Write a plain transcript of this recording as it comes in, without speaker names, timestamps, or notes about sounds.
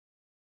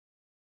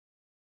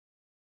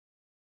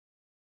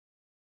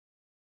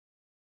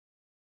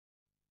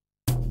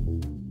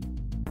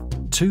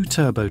Two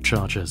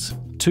turbochargers,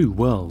 two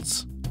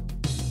worlds.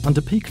 Under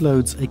peak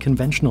loads, a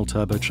conventional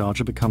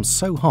turbocharger becomes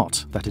so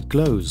hot that it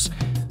glows,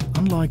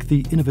 unlike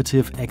the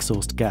innovative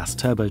exhaust gas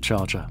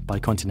turbocharger by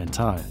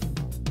Continental.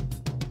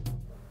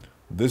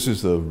 This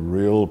is a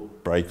real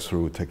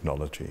breakthrough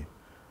technology.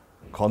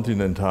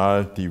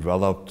 Continental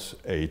developed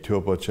a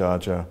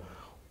turbocharger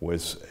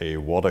with a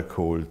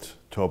water-cooled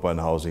turbine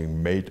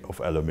housing made of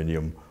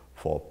aluminium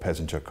for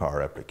passenger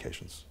car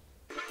applications.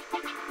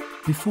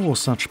 Before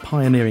such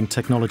pioneering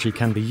technology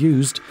can be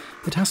used,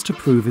 it has to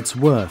prove its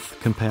worth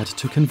compared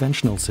to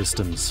conventional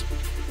systems.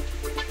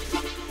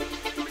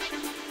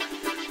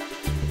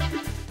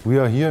 We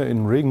are here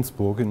in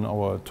Regensburg in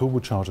our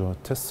turbocharger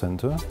test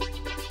center.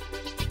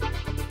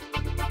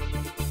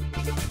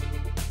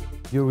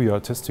 Here we are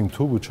testing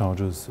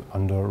turbochargers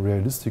under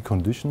realistic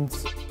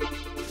conditions,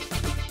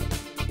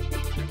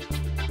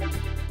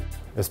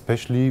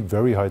 especially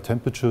very high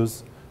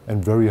temperatures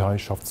and very high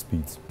shaft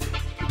speeds.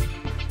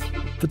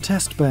 The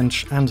test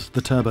bench and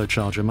the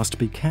turbocharger must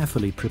be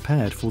carefully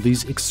prepared for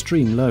these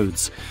extreme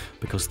loads,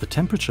 because the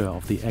temperature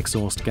of the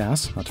exhaust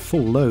gas at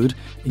full load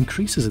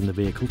increases in the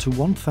vehicle to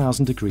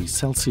 1000 degrees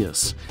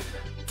Celsius.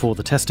 For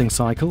the testing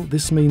cycle,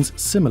 this means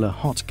similar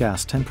hot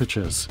gas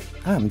temperatures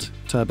and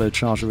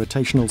turbocharger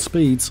rotational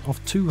speeds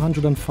of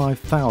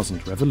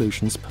 205,000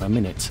 revolutions per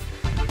minute.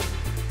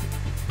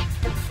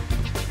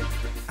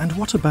 And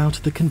what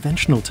about the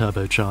conventional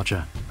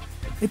turbocharger?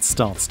 It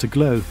starts to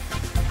glow.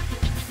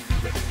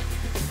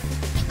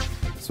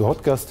 The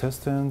hot gas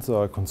test stands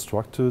are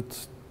constructed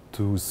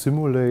to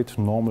simulate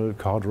normal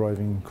car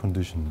driving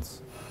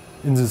conditions.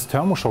 In this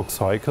thermoshock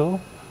cycle,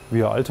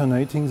 we are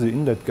alternating the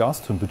inlet gas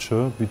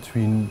temperature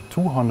between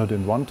 200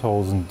 and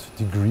 1000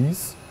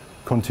 degrees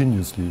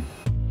continuously.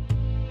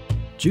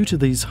 Due to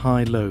these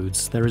high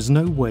loads, there is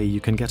no way you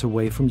can get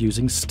away from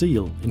using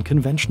steel in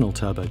conventional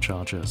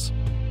turbochargers.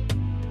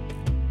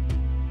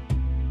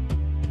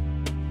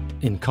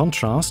 In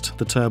contrast,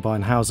 the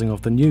turbine housing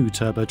of the new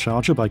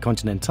turbocharger by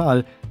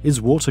Continental is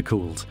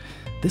water-cooled.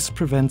 This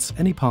prevents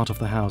any part of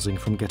the housing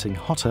from getting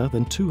hotter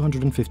than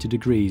 250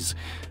 degrees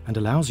and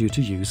allows you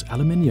to use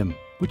aluminium,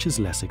 which is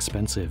less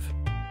expensive.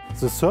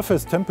 The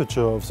surface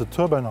temperature of the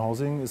turbine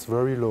housing is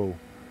very low.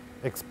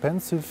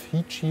 Expensive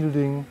heat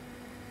shielding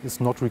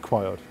is not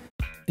required.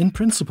 In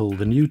principle,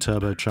 the new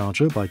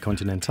turbocharger by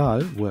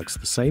Continental works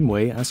the same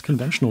way as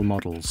conventional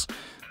models.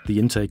 The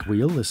intake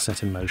wheel is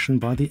set in motion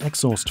by the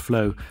exhaust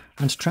flow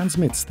and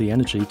transmits the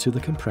energy to the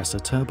compressor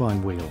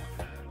turbine wheel.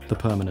 The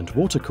permanent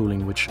water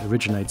cooling, which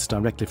originates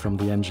directly from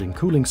the engine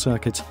cooling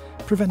circuit,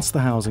 prevents the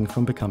housing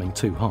from becoming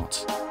too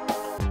hot.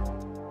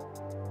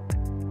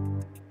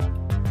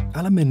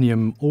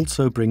 Aluminium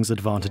also brings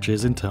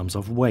advantages in terms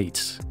of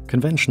weight.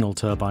 Conventional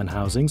turbine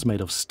housings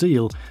made of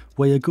steel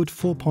weigh a good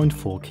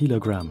 4.4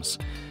 kilograms.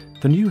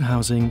 The new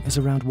housing is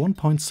around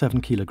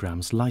 1.7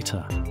 kilograms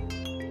lighter.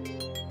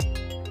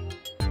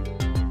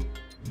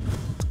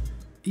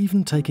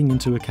 Even taking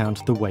into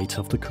account the weight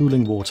of the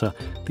cooling water,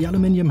 the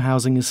aluminium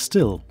housing is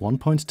still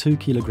 1.2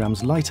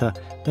 kilograms lighter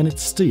than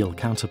its steel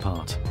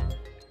counterpart.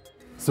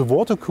 The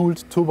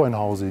water-cooled turbine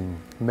housing,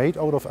 made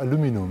out of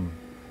aluminium,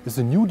 is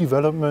a new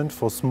development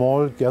for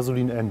small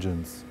gasoline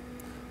engines.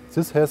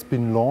 This has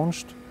been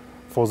launched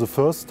for the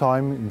first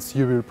time in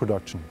serial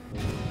production.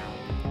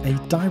 A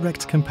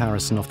direct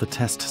comparison of the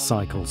test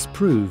cycles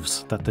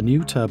proves that the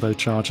new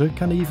turbocharger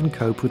can even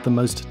cope with the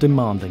most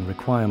demanding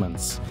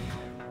requirements.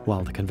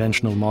 While the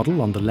conventional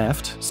model on the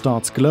left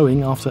starts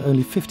glowing after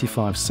only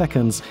 55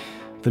 seconds,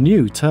 the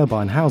new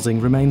turbine housing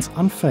remains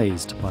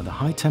unfazed by the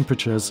high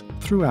temperatures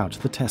throughout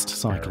the test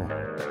cycle.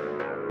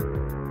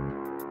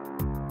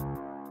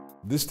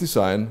 This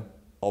design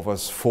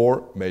offers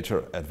four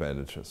major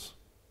advantages.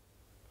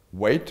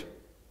 Weight,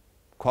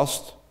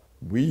 cost.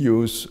 We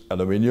use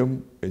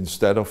aluminium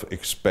instead of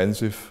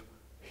expensive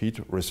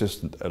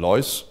heat-resistant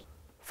alloys.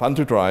 Fun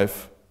to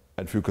drive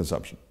and fuel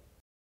consumption.